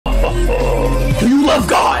Do you love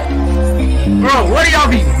God? Bro, what do y'all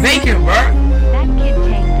be making, bro? That kid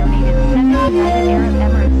Tang donated 7 United Arab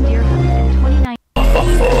Emirates dirhams and 29.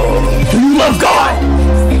 Do you love God?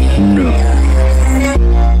 No.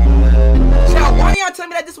 Child, why y'all tell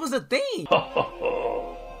me that this was a thing?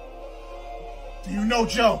 Do you know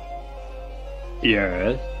Joe?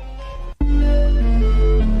 Yes.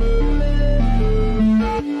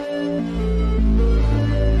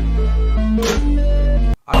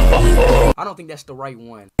 I don't think that's the right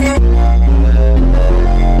one. Do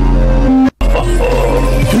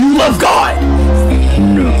you love God?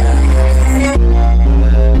 No.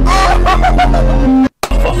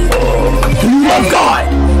 Do you love God?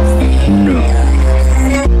 No.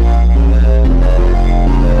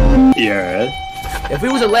 Yes. If we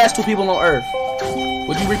was the last 2 people on Earth,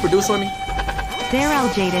 would you reproduce with me? Daryl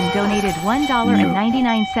Jaden donated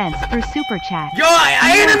 $1.99 through Super Chat. Yo,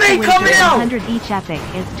 anime coming out! 100 each epic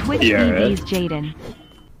is Twitch TV's Jaden.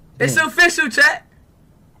 It's official, chat.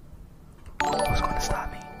 Who's gonna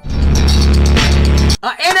stop me?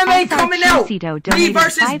 Anime coming out! Me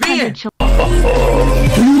versus Ben! Do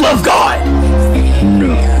you love God?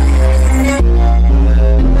 No.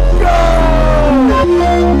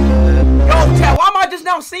 Yo, chat, why am I just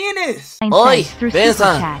now seeing this? Oi,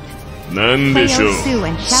 Ben-san. なんでしょう。スピ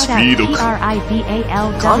ードか。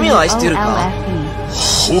髪を愛してるか。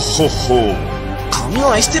ほほほ。髪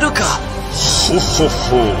を愛してるか。ほほ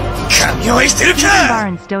ほ。髪を愛してるか。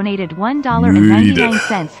Barnes donated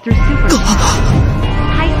 $1.99 through Super Chat.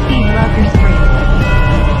 High speed love your stream.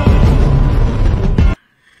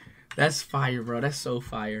 That's fire, bro. That's so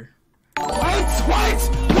fire.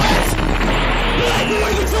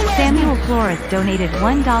 Samuel Flores donated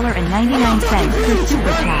 $1.99 through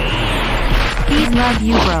Super Chat. Speed love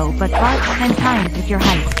you bro, but bark 10 times if you're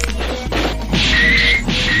hyped.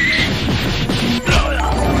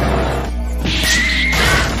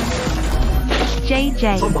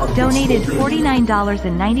 JJ donated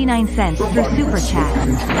 $49.99 through Super Chat. Can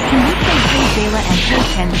you say hey Zayla and hey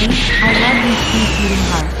Kenzie? I love you speed eating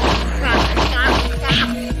heart.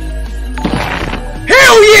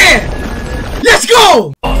 Hell yeah! Let's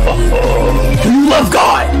go! Do you love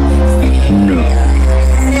God? No.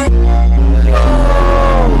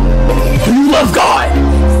 Do you love God?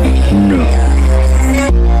 No.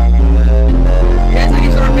 Yes, I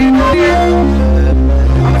can start being on here.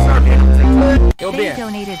 I'm gonna start being on TikTok. Yo, They Ben.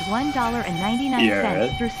 donated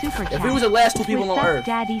 $1.99 through Super Chat. If we was the last 2 people on What's up, Earth,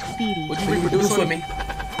 Daddy Speedy? would you reproduce with me?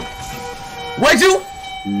 Would you?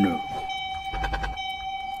 No.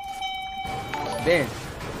 Ben.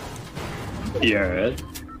 Yes.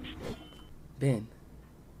 Ben.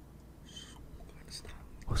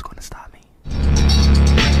 Who's gonna stop me?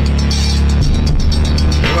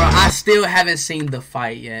 Bro, I still haven't seen the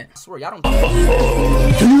fight yet. I swear, y'all don't. Do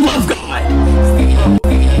you love God?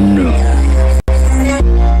 No.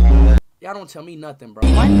 Y'all don't tell me nothing, bro.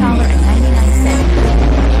 $1.99.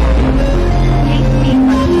 Hey, Speed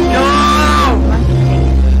Monkey. No!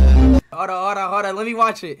 Hold on. Let me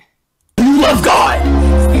watch it. Do you love God?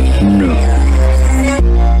 No.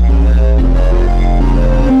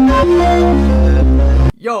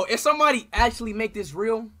 Yo, if somebody actually make this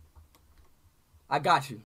real, I got you.